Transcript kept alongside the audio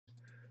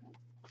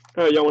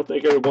All right, y'all want to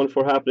thank everyone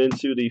for hopping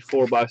into the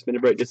 4 box mini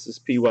break. This is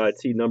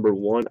PYT number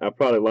 1. I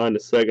probably line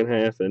the second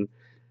half, and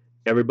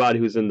everybody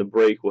who's in the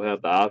break will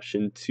have the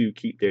option to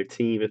keep their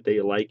team if they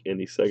like in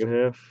the second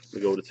half.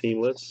 We go to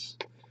team lists.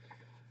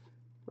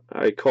 All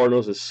right,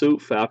 Cardinals is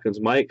Soup, Falcons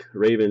Mike,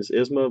 Ravens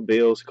Isma,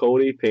 Bills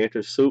Cody,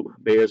 Panthers Soup,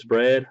 Bears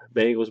Brad,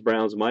 Bengals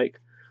Browns Mike,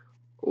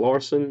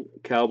 Larson,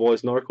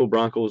 Cowboys Narco,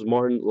 Broncos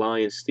Martin,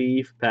 Lions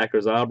Steve,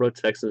 Packers Abra,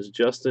 Texans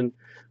Justin,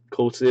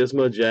 Colts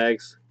Isma,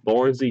 Jags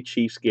Barnesy,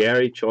 Chiefs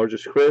Gary,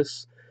 Chargers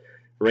Chris,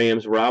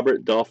 Rams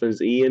Robert, Dolphins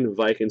Ian,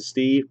 Vikings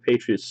Steve,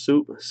 Patriots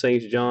Soup,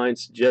 Saints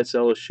Giants, Jets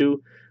LSU,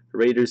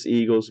 Raiders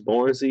Eagles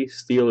Barnesy,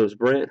 Steelers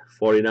Brent,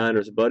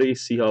 49ers Buddy,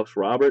 Seahawks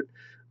Robert,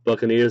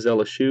 Buccaneers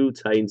LSU,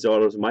 Titans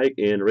Oilers Mike,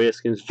 and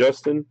Redskins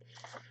Justin.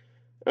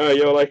 All right,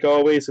 y'all, like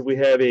always, if we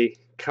have a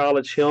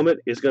college helmet,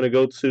 it's going to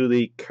go to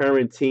the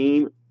current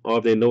team, or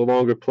if they're no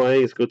longer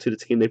playing, it's go to the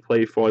team they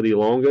played for the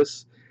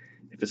longest.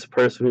 If it's a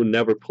person who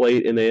never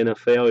played in the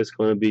NFL, it's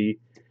going to be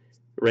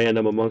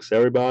random amongst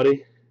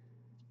everybody.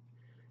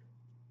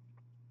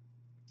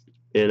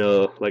 And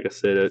like I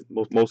said,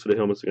 most of the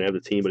helmets are going to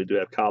have the team, but they do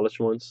have college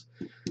ones.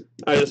 All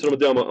right, that's what I'm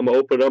going to do. I'm going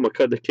to open it up. I'm going to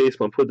cut the case.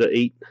 I'm going to put the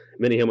 8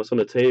 mini helmets on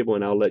the table,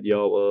 and I'll let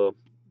y'all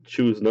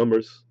choose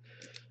numbers.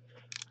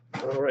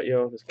 All right,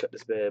 y'all. Let's cut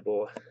this bad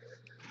boy.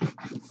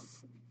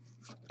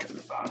 Cut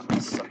the bottom of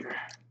this sucker.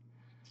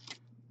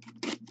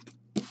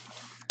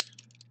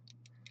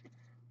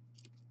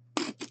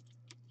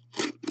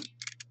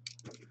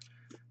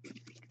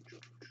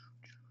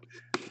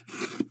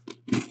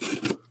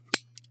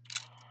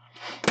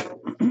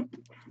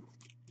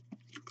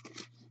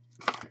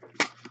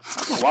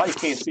 I don't know why you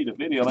can't see the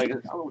video. Like, I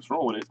don't know what's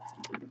wrong with it.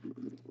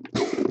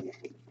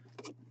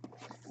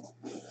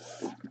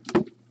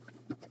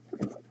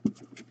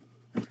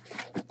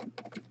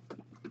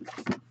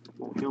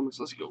 Helmets,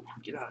 let's go.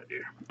 Get out of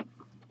there.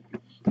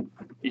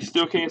 You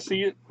still can't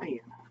see it? Man.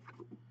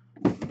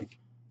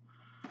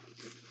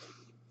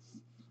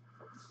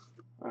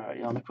 Alright,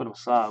 y'all, let me put them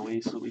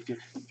sideways so we can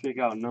pick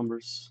out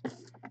numbers.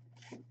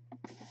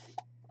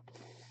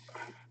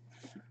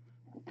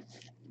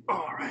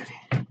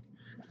 Alrighty.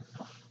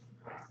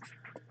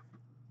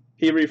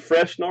 He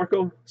refreshed,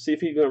 Narco? See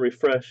if he's gonna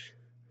refresh.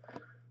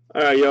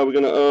 Alright, y'all, we're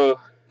gonna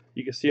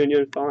you can see on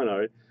your phone,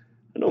 alright.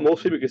 I know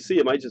most people can see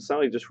it, might just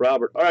sound like just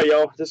Robert. Alright,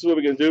 y'all, this is what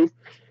we're gonna do.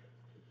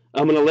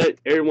 I'm gonna let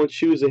everyone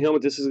choose a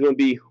helmet. This is gonna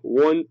be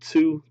 1,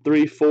 2,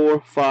 3,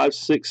 4, 5,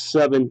 6,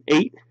 7,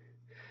 8.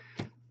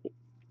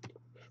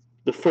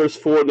 The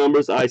first 4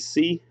 numbers I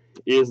see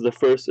is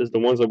the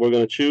ones that we're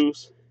gonna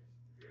choose.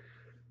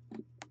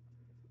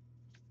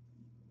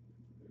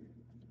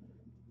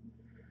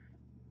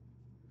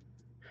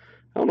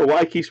 I don't know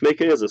why it keeps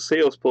making it as a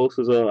sales post.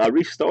 Because I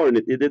restarted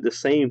it, it did the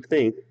same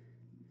thing.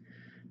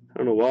 I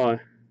don't know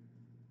why.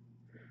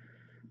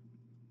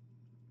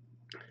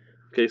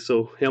 Okay,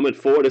 so helmet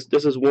 4.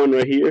 This is 1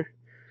 right here.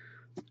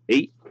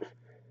 8.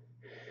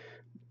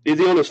 Is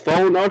he on his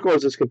phone, Narco, or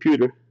is his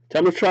computer?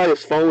 Tell him to try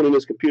his phone and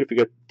his computer. If you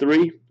got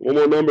 3, one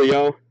more number,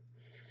 y'all.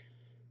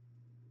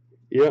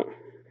 Yeah.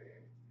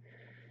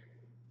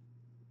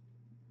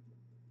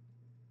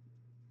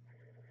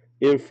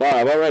 In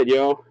 5. All right,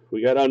 y'all.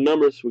 We got our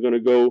numbers. We're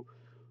gonna go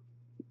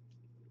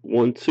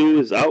 1, 2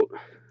 is out.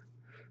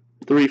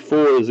 3,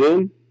 4 is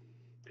in.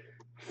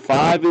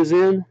 5 is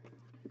in.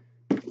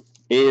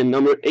 And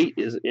number 8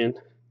 is in.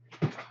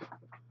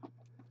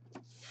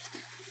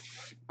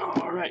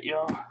 All right,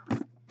 y'all.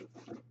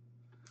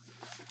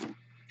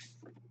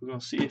 We're gonna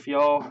see if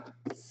y'all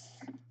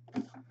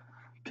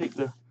pick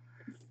the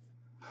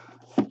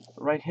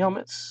right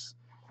helmets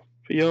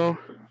for y'all.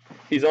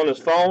 He's on his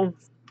phone.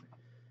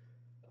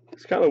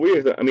 It's kind of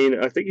weird. I mean,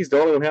 I think he's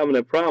the only one having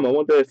that problem. I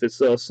wonder if it's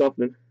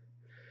something.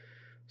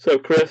 What's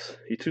up, Chris?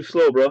 You too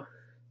slow, bro.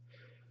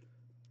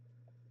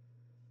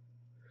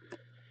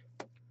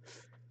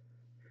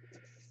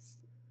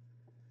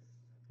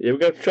 Yeah, we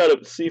got to try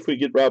to see if we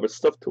get Robert's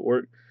stuff to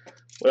work.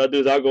 What I'll do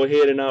is I'll go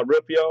ahead and I'll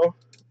rip y'all.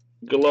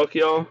 Good luck,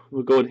 y'all.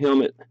 We'll go with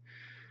helmet.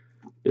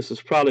 This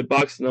is probably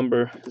box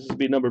number. This will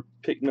be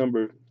pick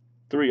number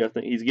 3, I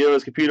think. He's getting on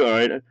his computer. All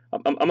right.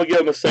 I'm gonna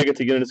give him a second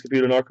to get on his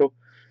computer, Narco.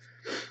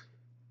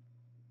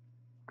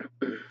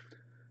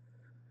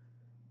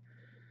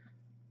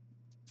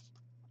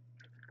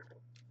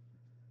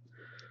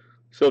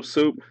 What's up,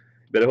 Soup?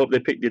 Better hope they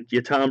pick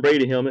your Tom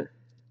Brady helmet.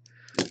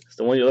 It's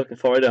the one you're looking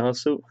for right there, huh,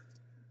 Soup?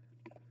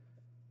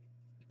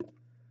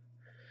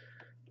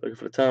 Looking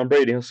for the Tom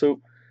Brady, huh, Soup?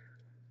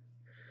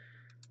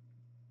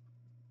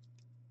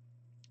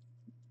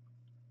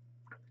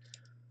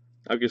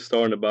 I'll get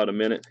started in about a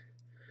minute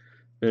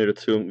or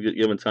two.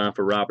 Giving time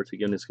for Robert to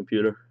get in his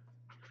computer.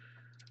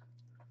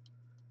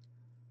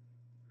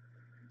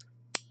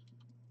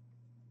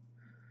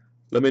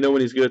 Let me know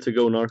when he's good to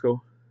go,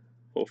 Narco.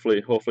 Hopefully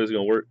it's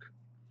gonna work.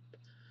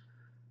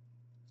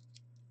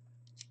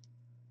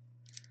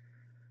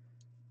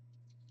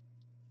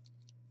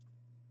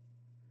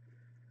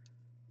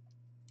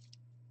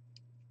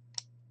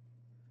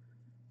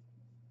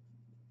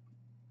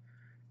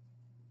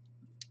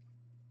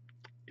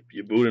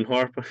 Your boot and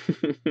Harper.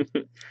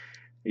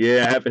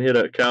 Yeah, I haven't hit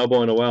a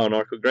cowboy in a while,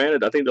 Narco.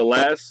 Granted, I think the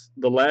last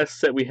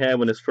set we had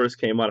when this first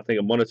came out, I think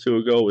a month or two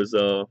ago, is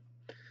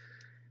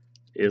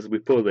we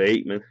pulled the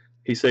 8-man.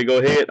 He said, "Go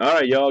ahead." All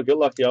right, y'all. Good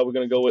luck, y'all. We're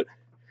gonna go with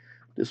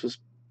this was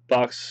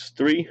box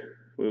 3.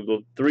 We'll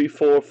go 3,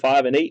 4,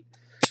 5, and 8.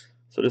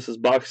 So this is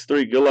box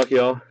 3. Good luck,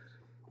 y'all.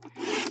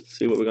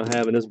 See what we're gonna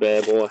have in this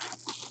bad boy.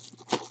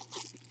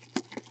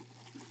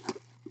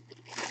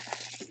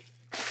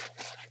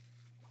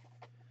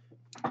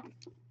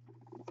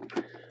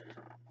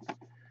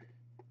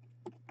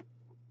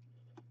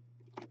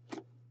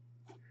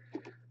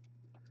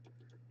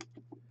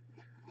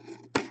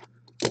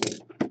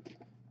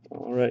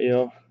 All right,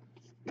 y'all.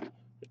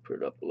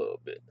 Put it up a little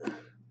bit.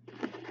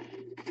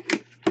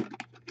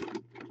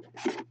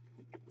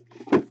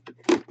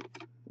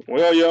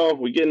 Well, y'all,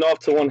 we're getting off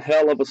to one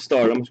hell of a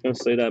start. I'm just gonna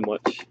say that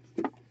much.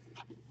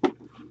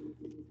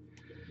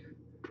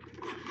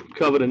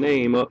 Cover the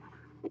name up.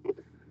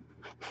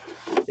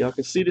 Y'all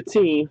can see the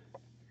team.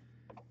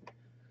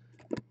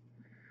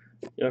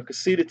 Y'all can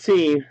see the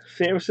team.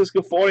 San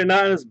Francisco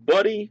 49ers,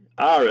 Buddy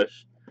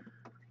Irish.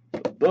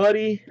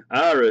 Buddy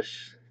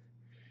Irish.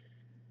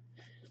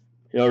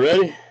 Y'all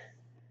ready?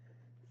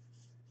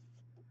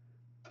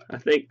 I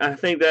think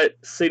that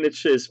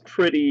signature is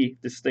pretty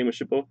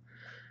distinguishable.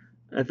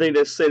 I think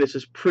that signature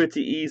is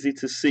pretty easy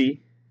to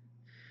see.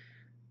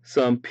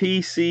 Some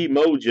PC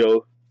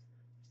mojo.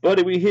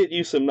 Buddy, we hit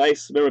you some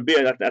nice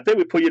memorabilia. I think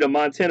we put you the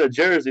Montana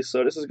jersey,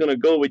 so this is gonna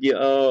go with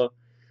you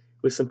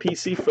with some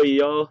PC for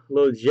y'all.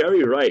 Little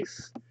Jerry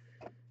Rice.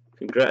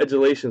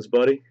 Congratulations,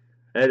 buddy.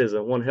 That is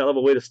one hell of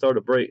a way to start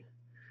a break.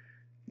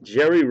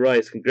 Jerry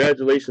Rice,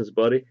 congratulations,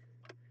 buddy.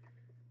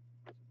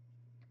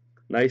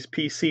 Nice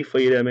PC for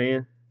you there,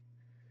 man.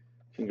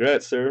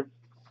 Congrats, sir.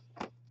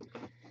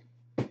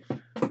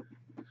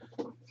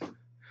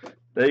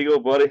 There you go,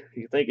 buddy.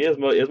 You think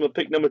Isma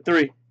pick number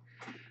 3.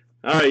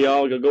 All right,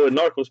 y'all. We're going to go with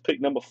Narco's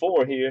pick number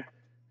 4 here.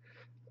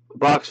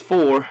 Box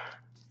 4.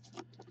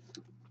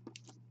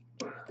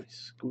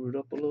 Screw it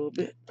up a little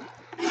bit.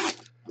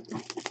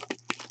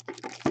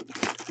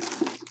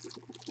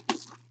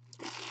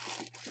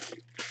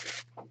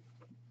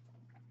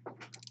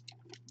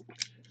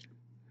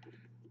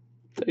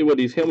 Tell you what,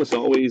 these helmets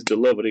always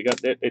deliver. They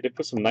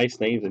put some nice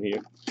names in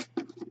here.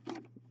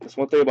 That's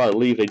one thing about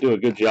Elite. They do a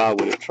good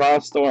job with it.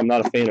 TriStar, I'm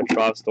not a fan of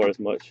TriStar as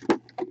much.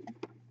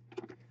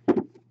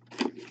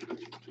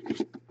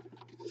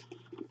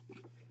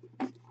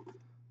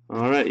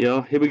 All right,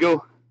 y'all. Here we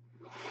go.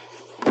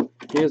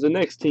 Here's the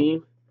next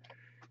team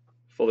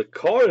for the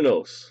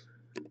Cardinals.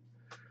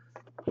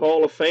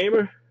 Hall of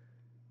Famer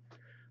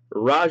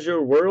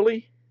Roger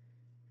Worley.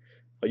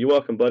 Oh, you're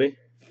welcome, buddy.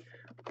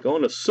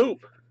 Going to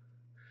Soup.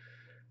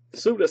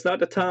 Soup, that's not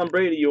the Tom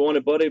Brady you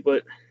wanted, buddy,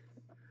 but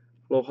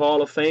little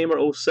Hall of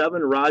Famer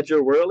 07,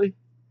 Roger Worley.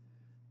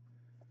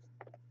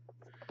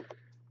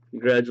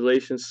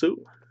 Congratulations, Soup.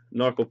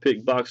 Narco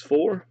pick box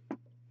 4.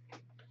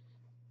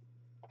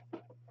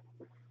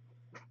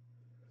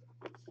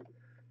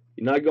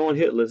 You're not going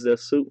hitless,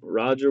 that's Soup.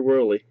 Roger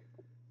Worley.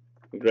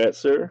 Congrats,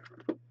 sir.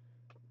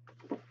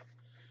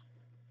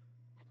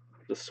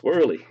 The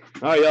Swirly.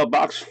 All right, y'all,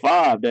 box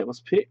 5 that was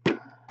picked.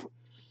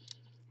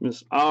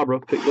 Miss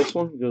Abra picked this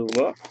one. Good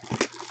luck.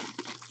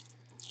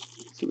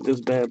 See what this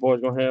bad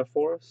boy's going to have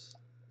for us.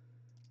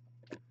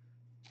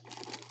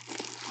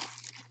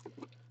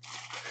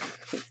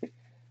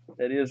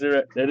 That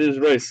is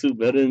right, Soup.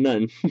 Better than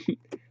nothing.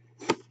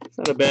 It's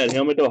not a bad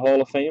helmet, though.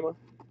 Hall of Famer.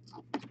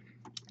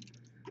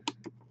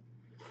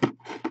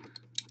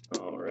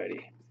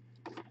 Alrighty.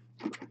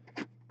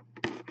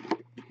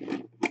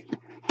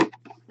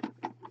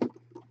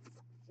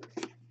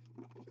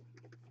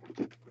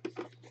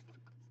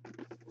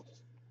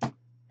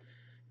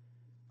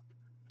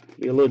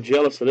 Be a little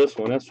jealous of this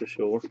one, that's for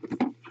sure.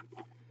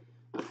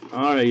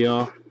 Alright,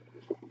 y'all.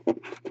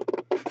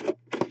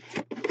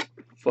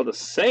 For the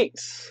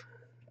Saints,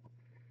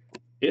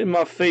 in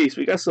my face,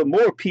 we got some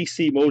more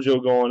PC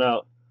mojo going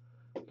out.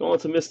 Going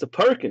to Mr.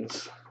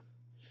 Perkins.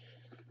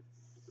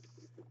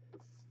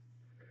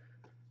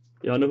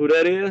 Y'all know who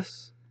that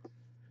is?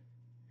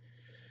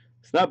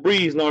 It's not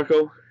Breeze,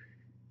 Narco.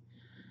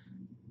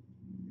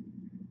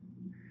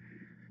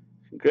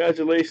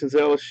 Congratulations,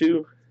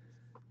 LSU.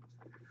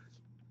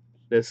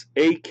 That's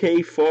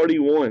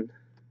AK-41.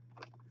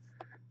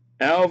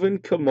 Alvin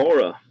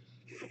Kamara.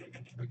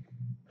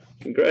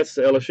 Congrats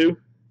to LSU.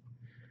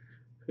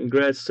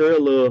 Congrats, sir. A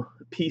little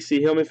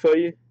PC helmet for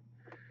you.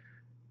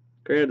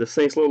 Granted, the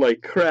Saints looked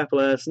like crap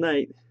last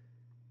night,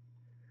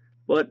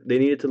 but they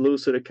needed to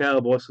lose to the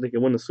Cowboys so they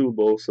could win the Super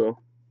Bowl. So,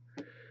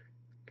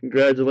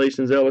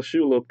 congratulations,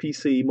 LSU. A little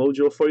PC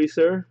mojo for you,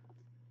 sir.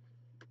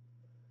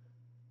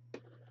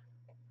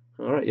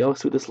 All right, y'all.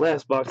 Let's see what this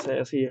last box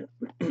has here.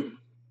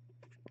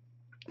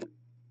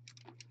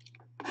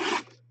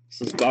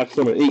 This is box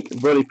number 8.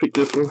 Brody picked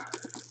this one.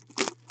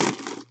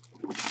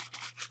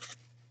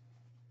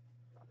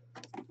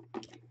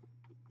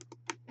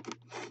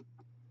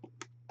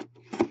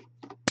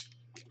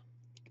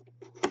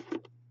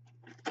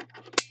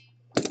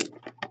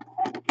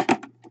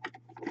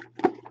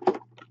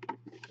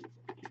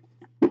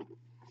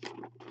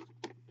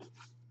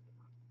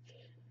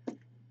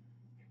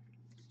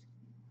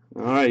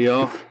 right,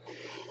 y'all.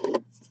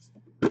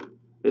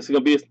 This is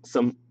gonna be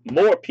some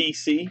more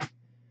PC.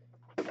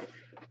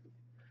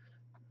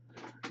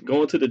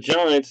 Going to the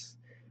Giants.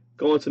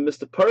 Going to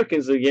Mr.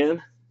 Perkins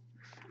again.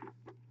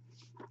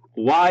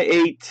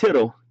 Y.A.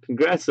 Tittle.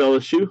 Congrats,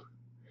 LSU.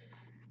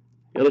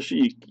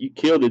 LSU, you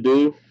killed it,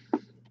 dude.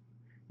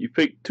 You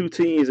picked two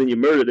teams and you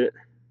murdered it.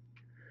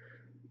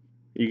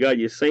 You got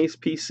your Saints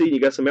PC. You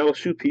got some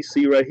LSU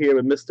PC right here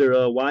with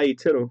Mr. Y.A.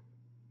 Tittle.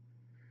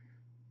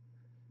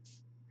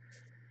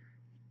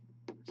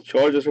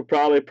 Chargers were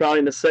probably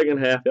in the second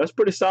half. That's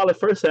pretty solid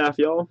first half,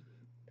 y'all.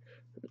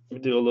 Let me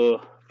do a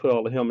little, put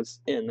all the helmets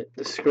in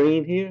the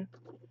screen here.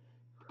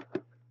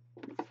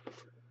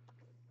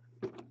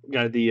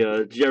 Got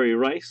the Jerry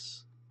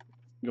Rice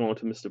going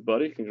to Mr.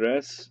 Buddy.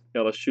 Congrats.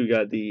 LSU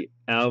got the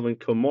Alvin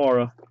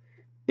Kamara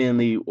and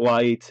the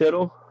Y.A.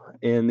 Tittle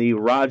and the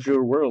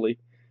Roger Worley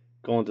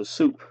going to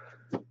Soup.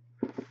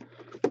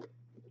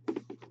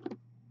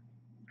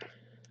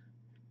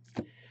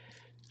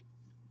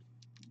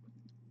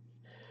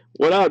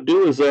 What I'll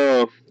do is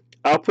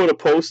I'll put a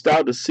post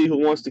out to see who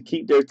wants to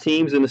keep their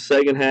teams in the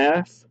second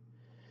half,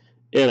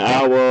 and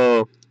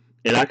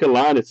I can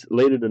line it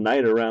later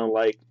tonight around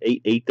like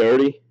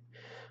 8:30.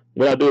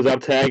 What I'll do is I'll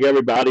tag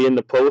everybody in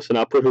the post, and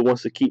I'll put who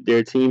wants to keep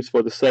their teams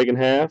for the second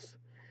half,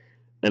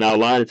 and I'll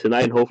line it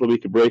tonight, and hopefully we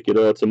can break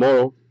it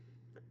tomorrow.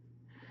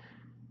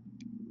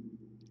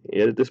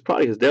 Yeah, this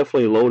product is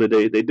definitely loaded.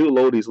 They do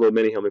load these little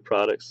mini helmet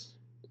products.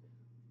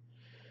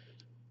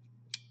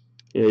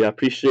 Yeah, I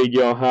appreciate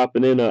y'all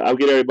hopping in. I'll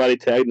get everybody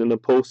tagged in the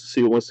post to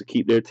see who wants to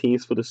keep their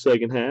teams for the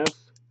second half,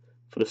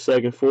 for the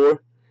second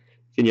four.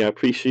 And yeah, I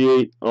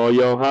appreciate all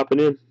y'all hopping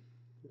in.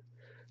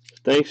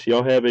 Thanks.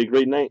 Y'all have a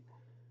great night.